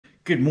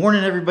Good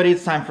morning, everybody.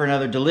 It's time for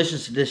another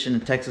delicious edition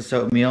of Texas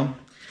Oatmeal.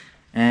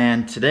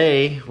 And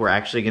today we're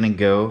actually going to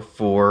go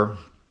for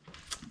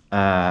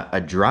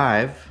a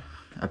drive,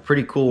 a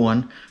pretty cool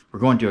one. We're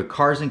going to a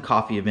Cars and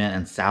Coffee event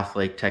in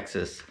Southlake,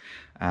 Texas.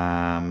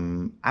 I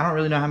don't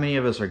really know how many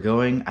of us are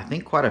going. I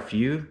think quite a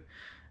few.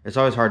 It's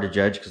always hard to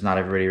judge because not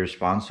everybody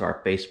responds to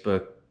our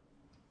Facebook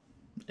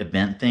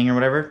event thing or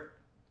whatever.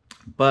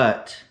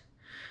 But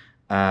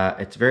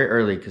it's very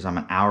early because I'm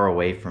an hour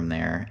away from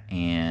there,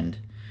 and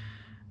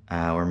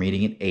we're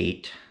meeting at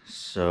 8,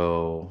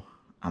 so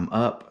I'm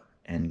up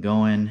and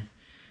going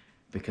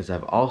because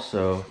I've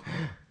also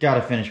got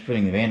to finish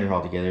putting the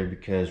Vanderhalls together,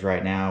 because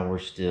right now we're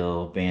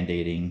still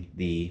band-aiding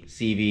the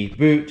CV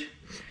boot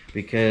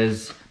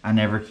because I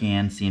never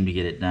can seem to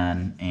get it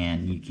done,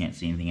 and you can't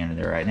see anything under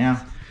there right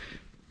now.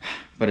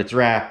 But it's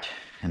wrapped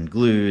and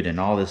glued and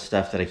all this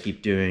stuff that I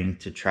keep doing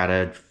to try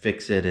to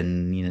fix it,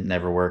 and it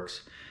never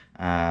works.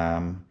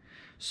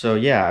 So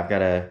yeah, I've got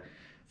to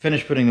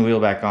finish putting the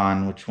wheel back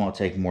on, which won't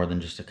take more than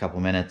just a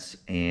couple minutes,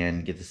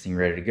 and get this thing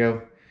ready to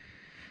go.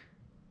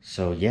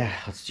 So yeah,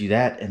 let's do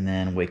that and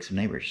then wake some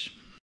neighbors.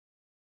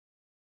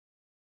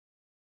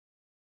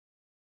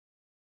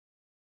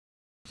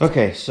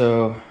 Okay,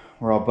 so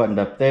we're all buttoned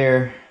up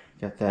there.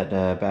 Got that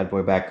bad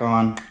boy back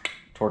on.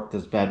 Torqued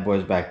those bad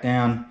boys back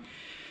down.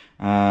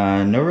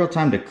 No real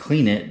time to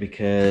clean it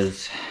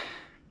because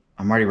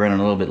I'm already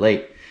running a little bit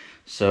late.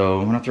 So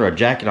I'm gonna throw a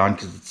jacket on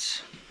because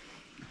it's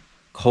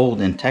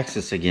cold in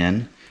Texas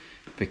again,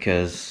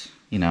 because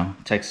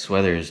Texas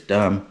weather is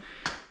dumb.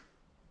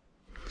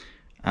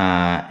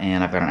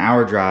 And I've got an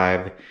hour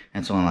drive,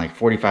 and it's only like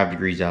 45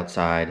 degrees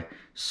outside,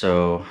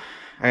 so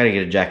I gotta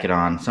get a jacket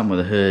on, something with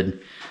a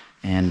hood,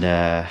 and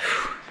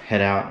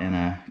head out in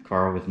a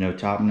car with no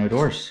top and no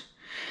doors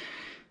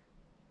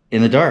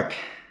in the dark.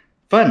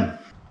 Fun.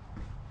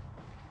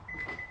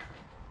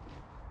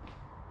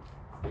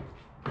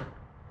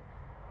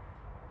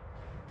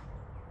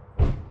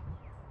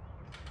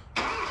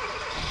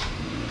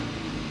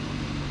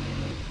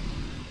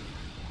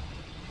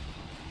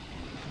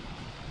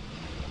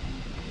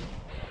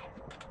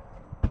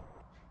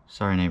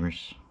 Sorry,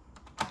 neighbors.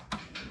 It's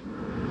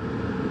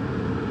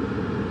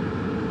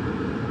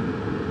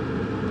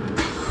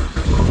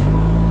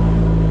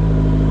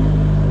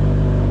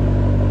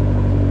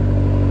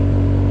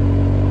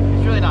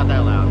really not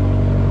that loud.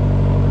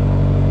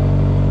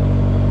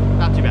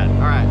 Not too bad.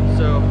 All right,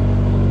 so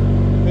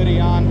hoodie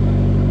on,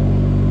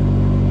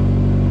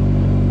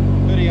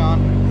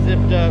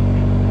 zipped up,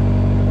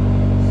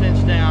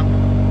 cinched down.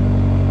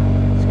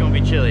 It's gonna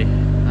be chilly.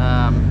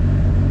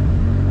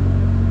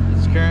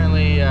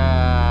 Currently,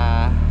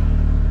 yeah,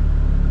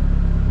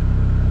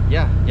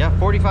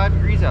 45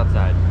 degrees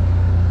outside.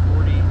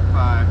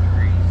 45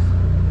 degrees.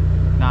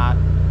 Not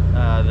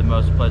the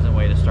most pleasant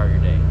way to start your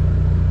day.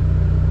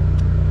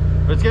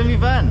 But it's gonna be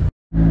fun.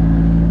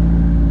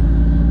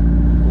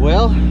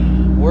 Well,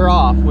 we're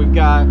off. We've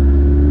got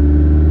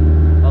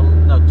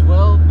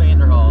 12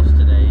 Vanderhalls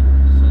today.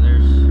 So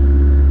there's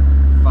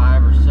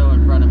 5 or so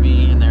in front of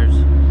me, and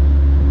there's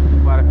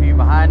quite a few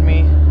behind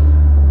me.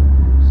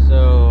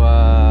 So,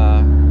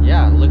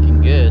 yeah,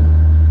 looking good.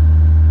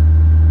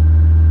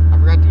 I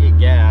forgot to get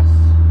gas.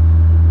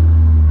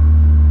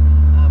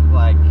 I'm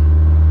like, I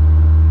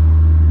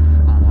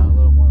don't know, a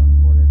little more than a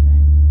quarter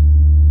tank.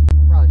 I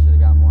probably should have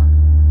got more.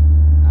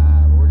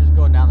 But we're just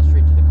going down the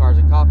street to the Cars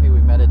and Coffee.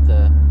 We met at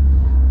the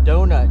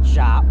donut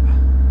shop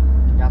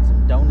and got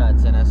some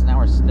donuts in us. Now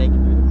we're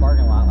snaking through the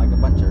parking lot like a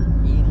bunch of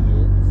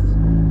idiots.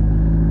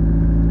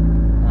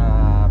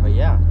 But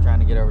yeah, trying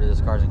to get over to this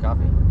Cars and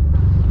Coffee.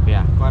 But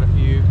yeah, quite a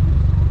few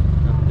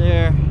up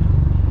there,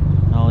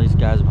 and all these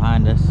guys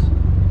behind us.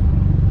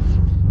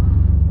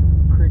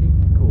 Pretty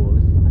cool.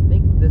 I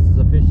think this is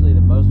officially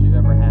the most we've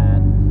ever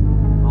had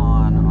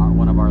on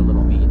one of our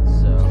little meets,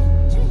 so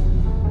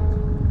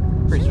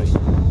pretty sweet.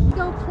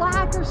 Go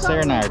plaque or something.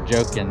 Sarah and I are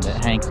joking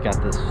that Hank's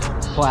got this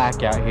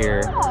plaque out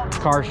here,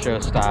 car show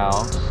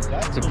style,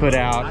 to put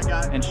out,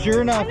 and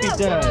sure enough he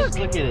does.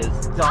 Look at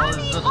his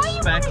little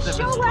specks of his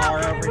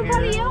car over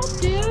here, else,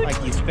 dude.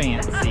 like he's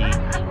fancy.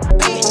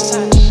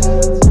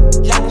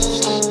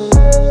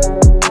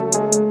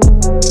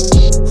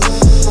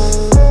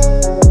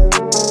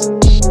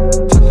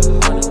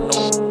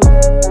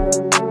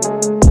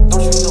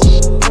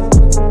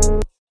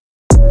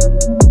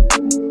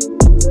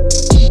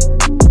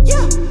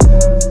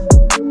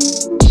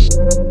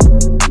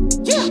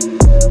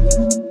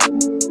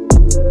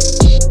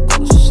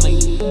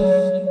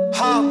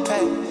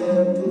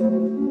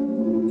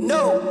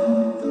 No.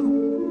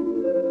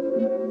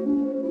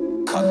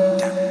 Cut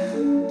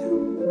down.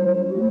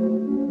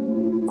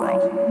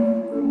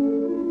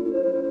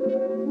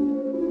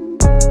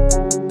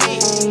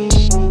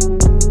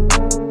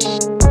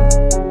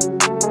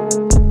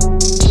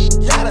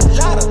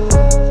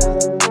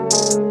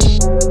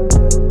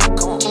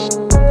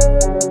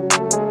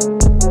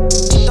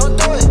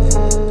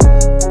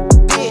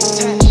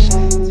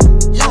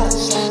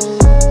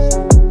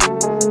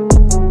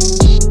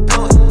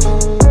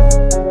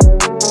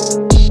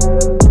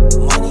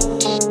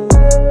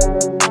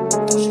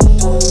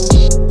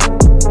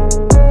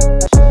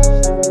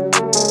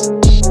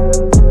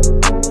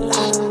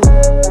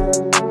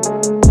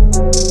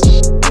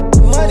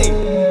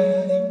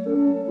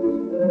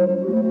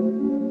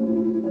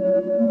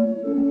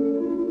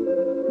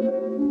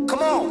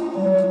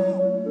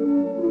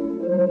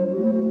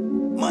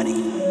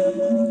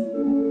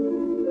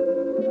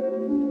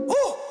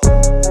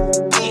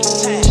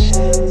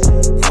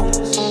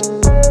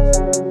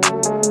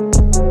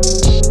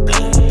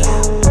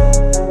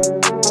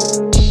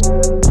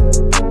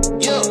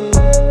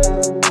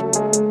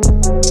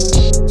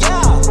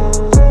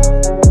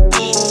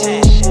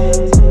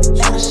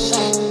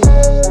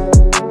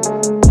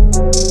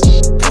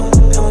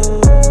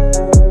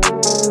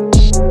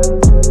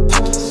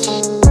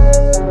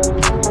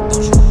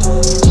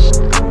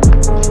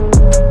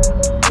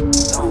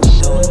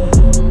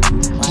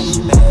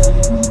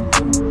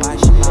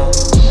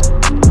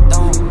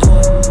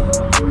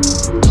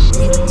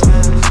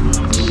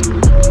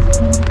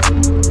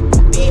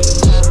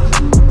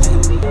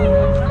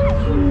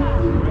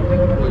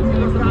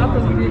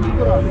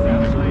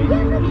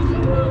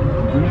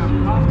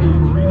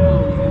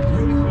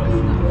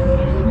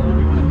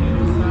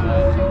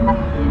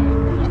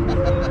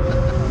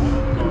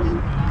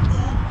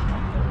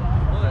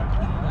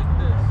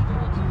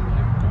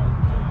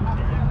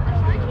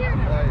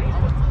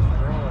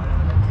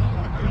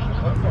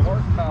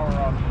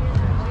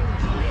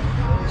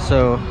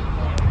 So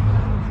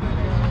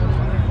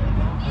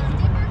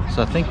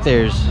I think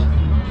there's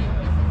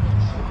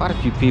quite a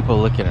few people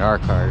looking at our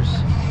cars,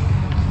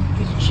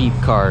 these cheap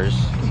cars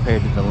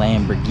compared to the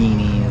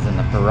Lamborghinis and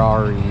the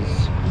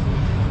Ferraris.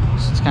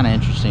 So it's kind of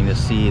interesting to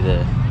see the,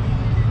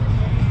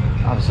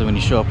 obviously when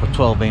you show up with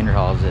 12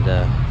 Vanderhalls, it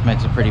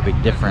makes a pretty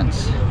big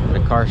difference at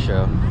a car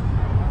show.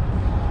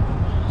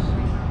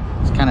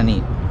 It's kind of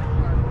neat.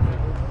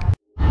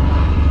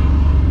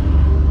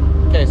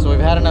 Okay, so we've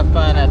had enough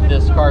fun at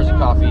this Cars and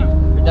Coffee.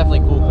 They're definitely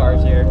cool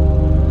cars here.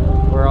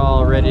 We're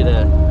all ready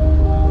to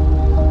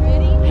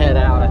head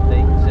out, I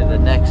think, to the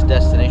next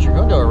destination. We're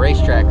going to a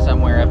racetrack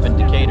somewhere up in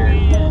Decatur.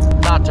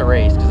 Not to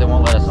race, because they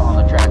won't let us on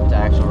the track to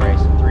actual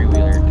race a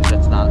three-wheeler, because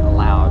that's not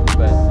allowed.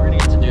 But we're going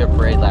to get to do a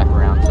parade lap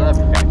around, so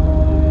that'd be kind of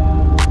cool.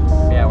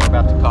 But yeah, we're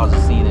about to cause a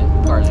scene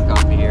at Cars and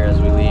Coffee here as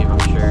we leave, I'm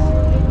sure.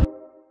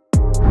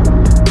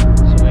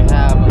 So we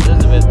have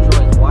Elizabeth,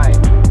 Troy's wife.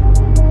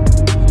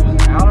 She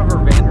was out of her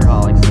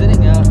Vanderhall, like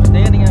sitting up,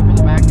 standing up in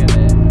the back of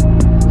it,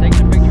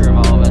 taking a picture of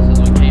all of us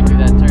as we came through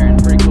that turn.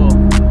 Pretty cool.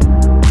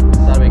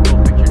 That'd be a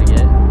cool picture to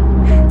get.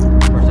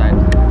 Of course, I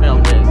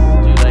filmed it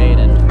too late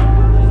and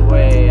she's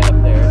way up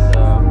there, so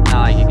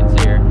not like you can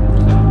see her.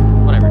 So,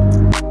 whatever.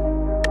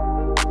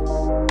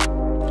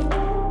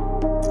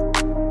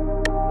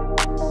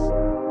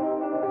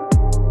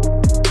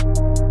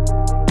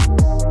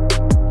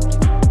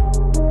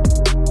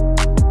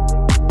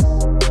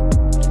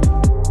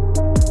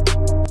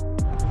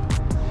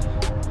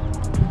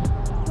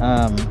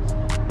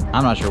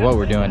 I'm not sure what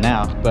we're doing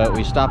now, but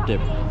we stopped at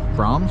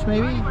Brahms,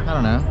 maybe? I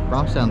don't know.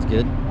 Brahms sounds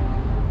good.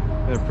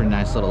 Got a pretty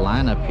nice little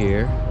lineup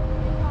here.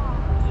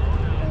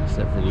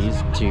 Except for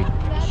these two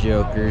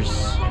jokers.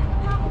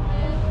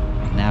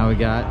 Now we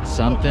got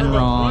something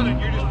wrong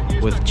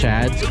with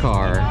Chad's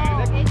car,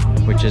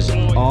 which is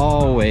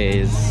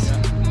always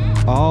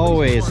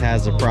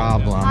has a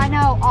problem. I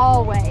know,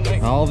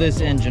 always. All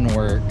this engine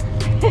work.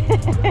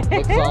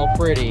 Looks all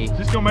pretty. Is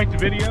this gonna make the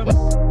video?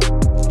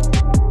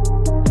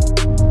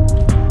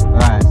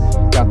 Alright,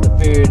 got the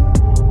food,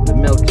 the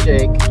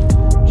milkshake,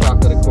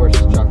 chocolate, of course,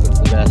 chocolate's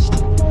the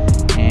best.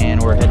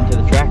 And we're heading to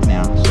the track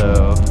now,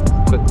 so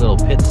quick little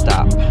pit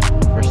stop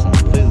for some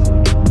food.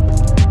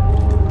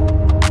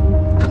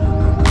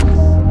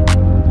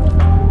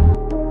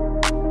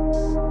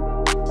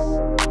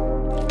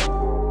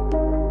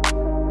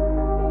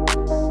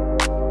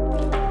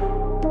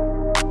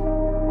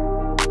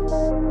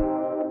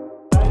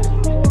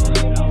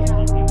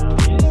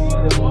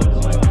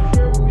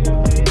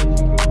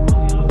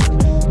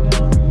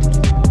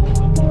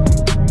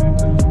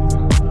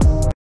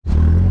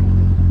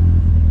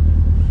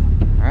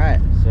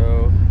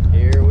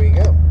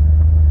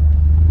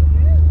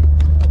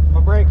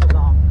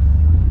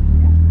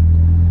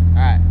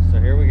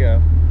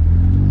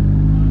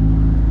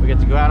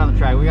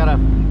 We got a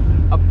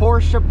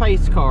Porsche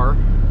pace car,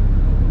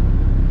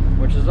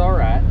 which is all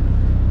right.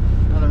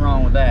 Nothing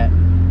wrong with that.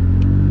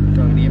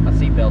 So I'm gonna get my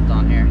seatbelt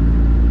on here.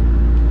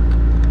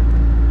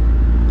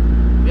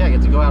 Yeah, I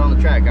get to go out on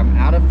the track. I'm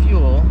out of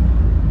fuel.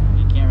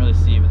 You can't really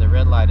see, but the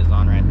red light is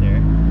on right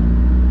there,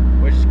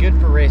 which is good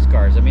for race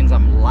cars. That means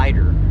I'm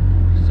lighter.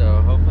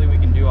 So hopefully we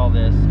can do all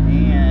this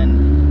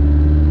and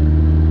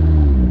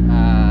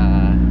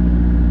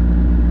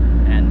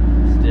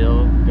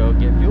still go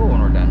get fuel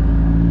when we're done.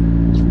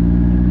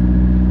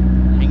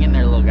 Hang in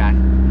there, little guy.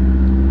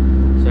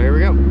 So here we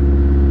go.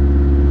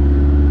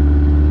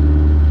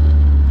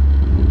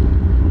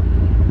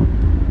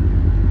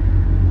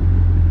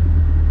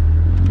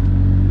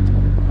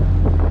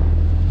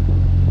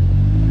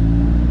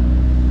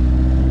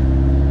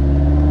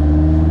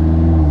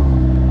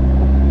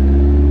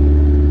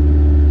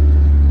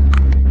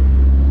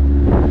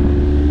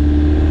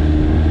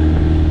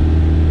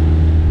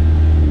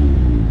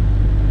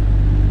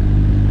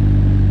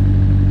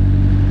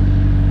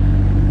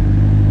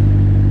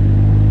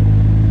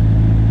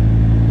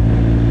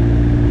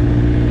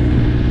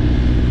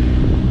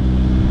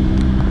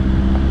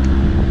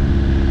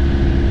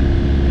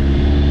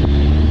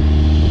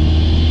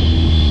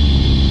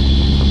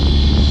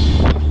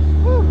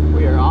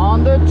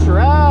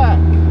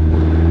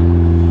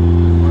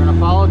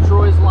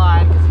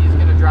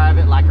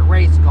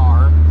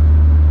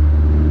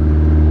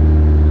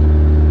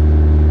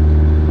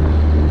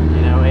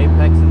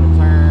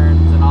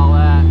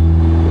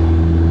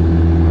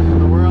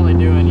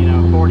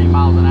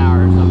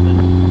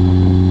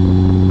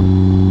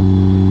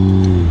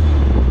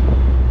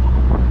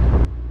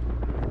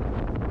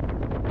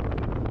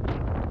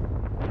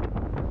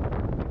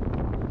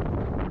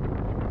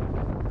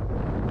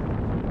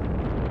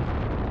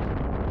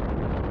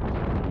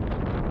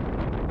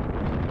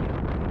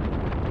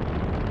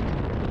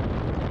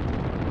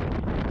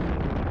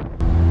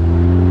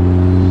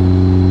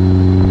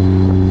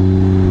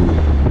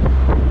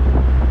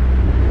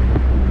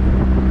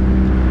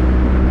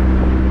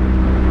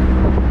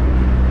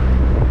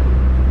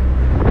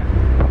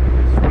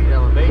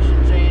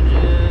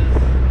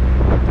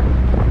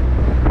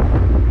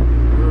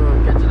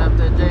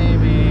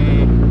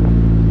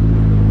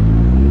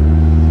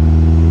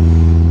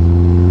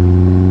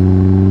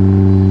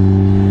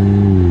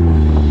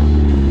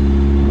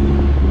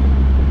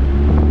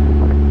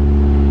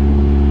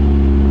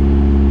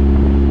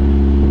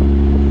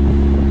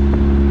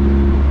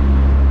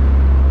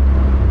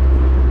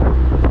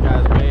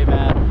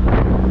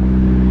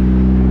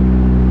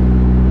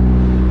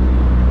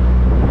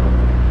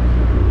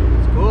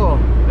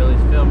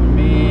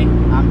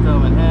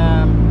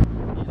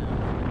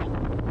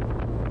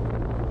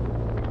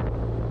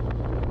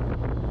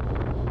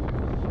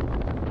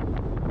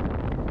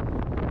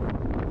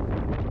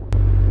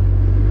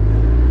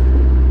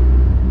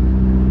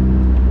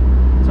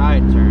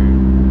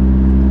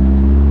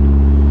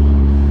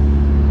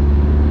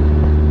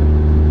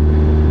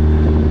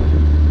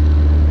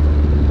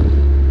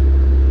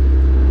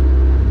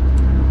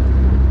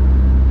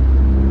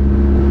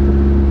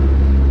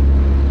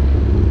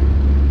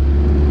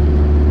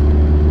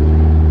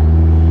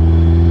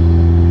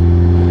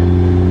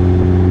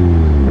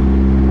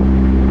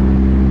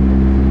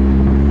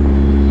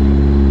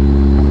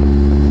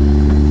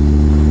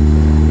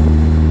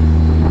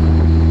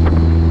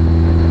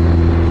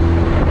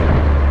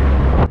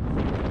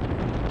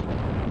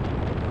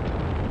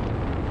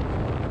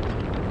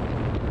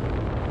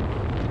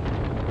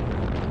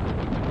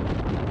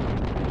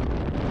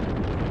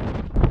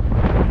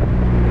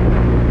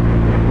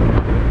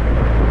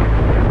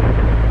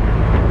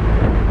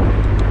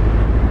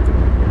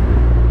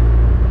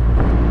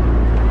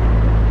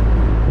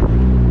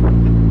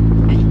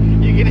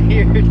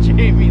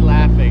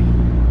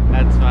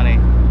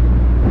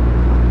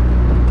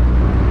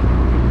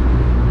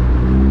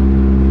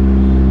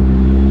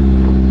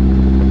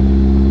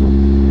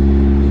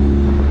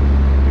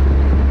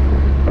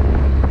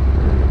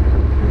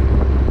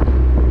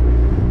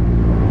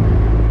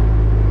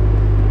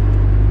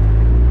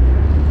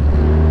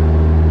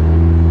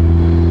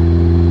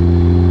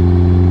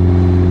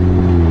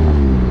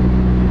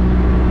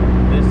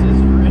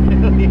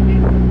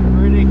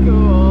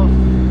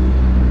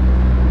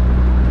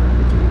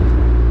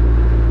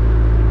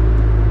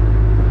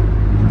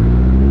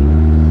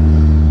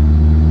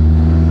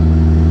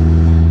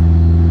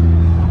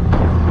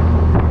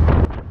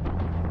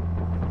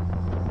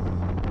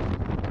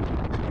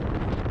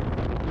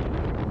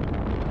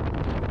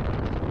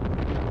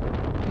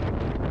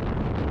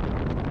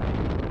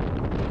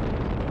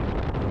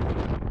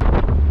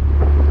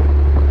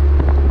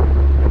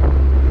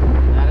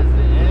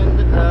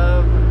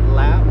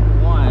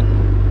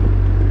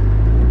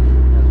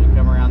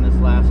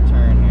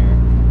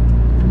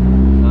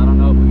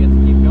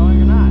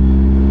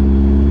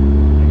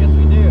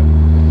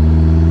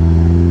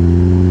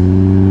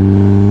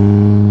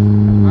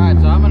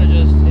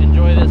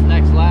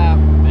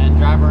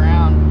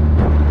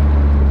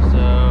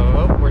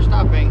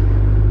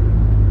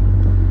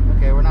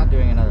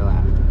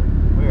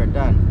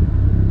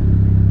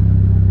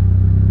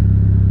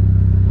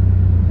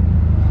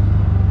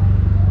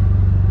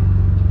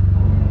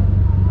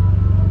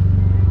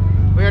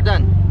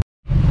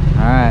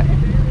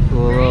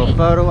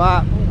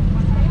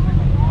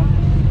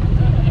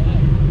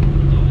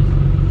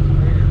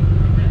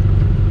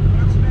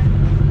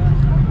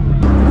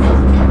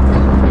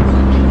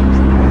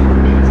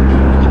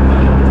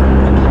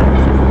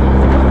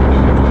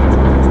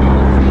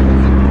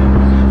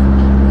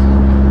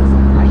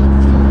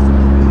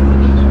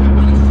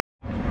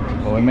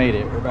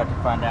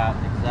 find out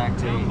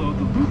exactly. Download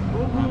the Loop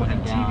mobile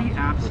and TV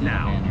apps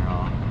now.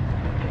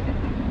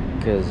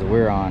 Because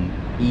we're on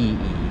EE.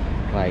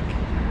 Like,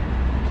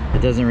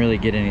 it doesn't really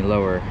get any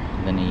lower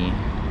than E.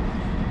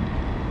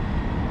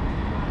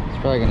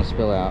 It's probably gonna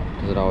spill out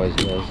because it always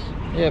does.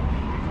 Yep.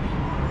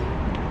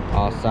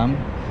 Awesome.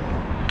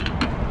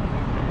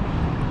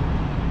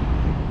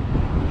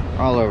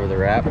 All over the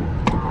wrap.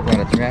 Glad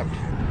it's wrapped.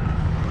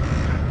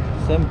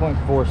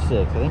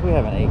 7.46. I think we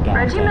have an 8-gallon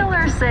Reggie tank.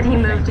 Miller said he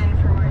moved in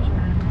for March.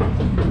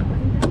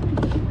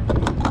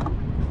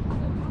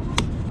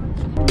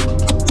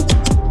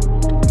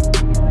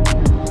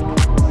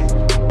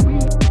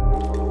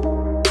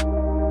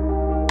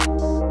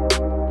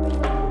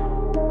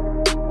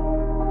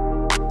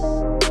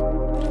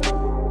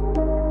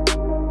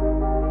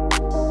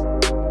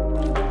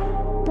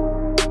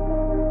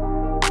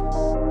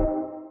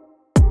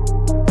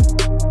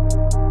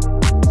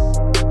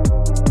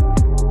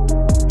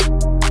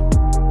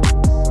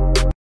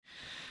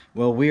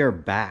 Well, we are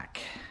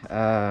back.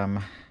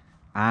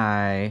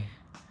 I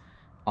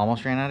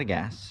almost ran out of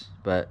gas,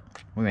 but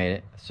we made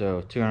it.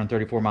 So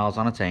 234 miles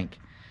on a tank.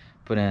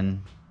 Put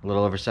in a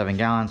little over 7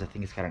 gallons. I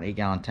think it's got an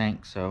 8-gallon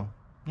tank, so,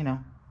 you know.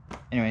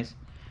 Anyways,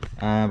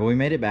 but we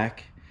made it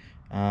back.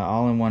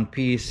 All in one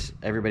piece.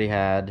 Everybody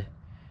had,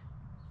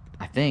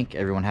 I think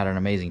everyone had an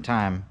amazing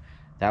time.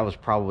 That was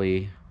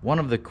probably one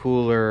of the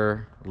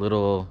cooler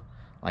little,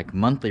 like,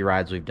 monthly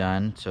rides we've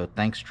done. So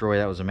thanks, Troy.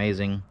 That was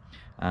amazing.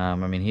 I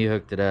mean, he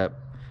hooked it up,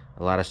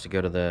 allowed us to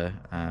go to the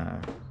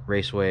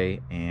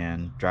raceway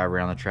and drive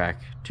around the track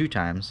 2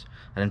 times.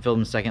 I didn't film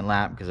the second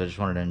lap because I just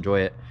wanted to enjoy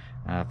it.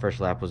 First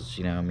lap was,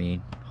 you know,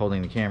 me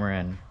holding the camera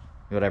and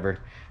whatever.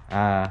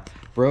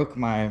 Broke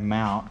my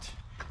mount,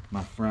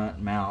 my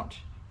front mount,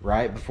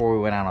 right before we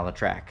went out on the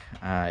track.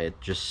 It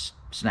just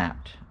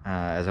snapped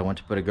as I went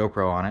to put a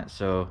GoPro on it.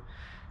 So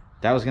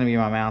that was going to be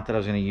my mount that I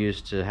was going to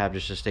use to have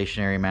just a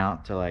stationary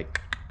mount to,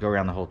 like, go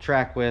around the whole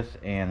track with,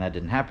 and that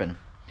didn't happen.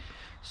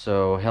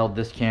 So held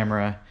this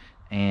camera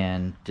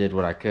and did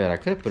what I could. I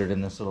could have put it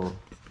in this little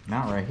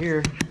mount right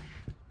here.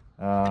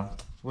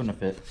 Wouldn't have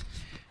fit.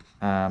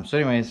 So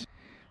anyways,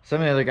 some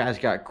of the other guys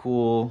got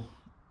cool,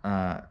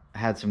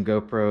 had some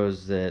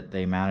GoPros that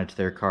they mounted to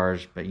their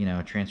cars, but you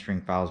know,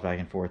 transferring files back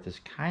and forth is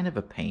kind of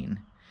a pain.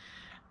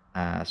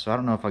 So I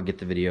don't know if I'll get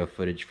the video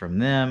footage from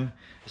them,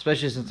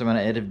 especially since I'm going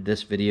to edit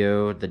this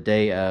video the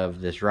day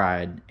of this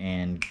ride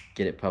and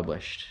get it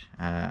published.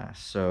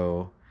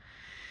 So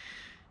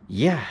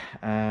yeah,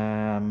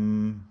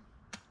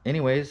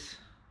 anyways,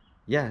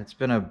 yeah, it's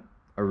been a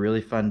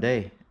really fun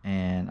day,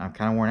 and I'm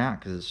kind of worn out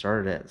because it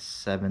started at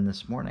 7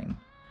 this morning,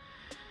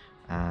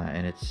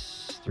 and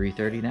it's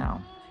 3:30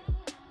 now,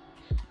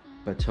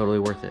 but totally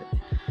worth it.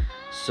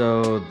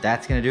 So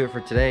that's gonna do it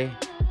for today,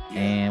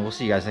 and we'll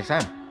see you guys next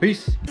time.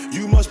 Peace.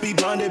 You must be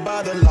blinded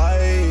by the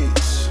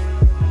lights.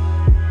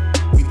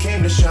 We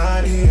came to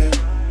shine here.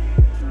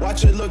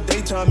 Watch it look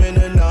daytime in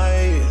the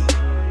night.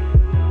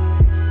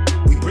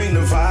 Bring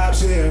the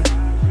vibes here.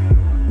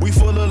 We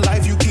full of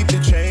life, you keep the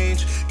change.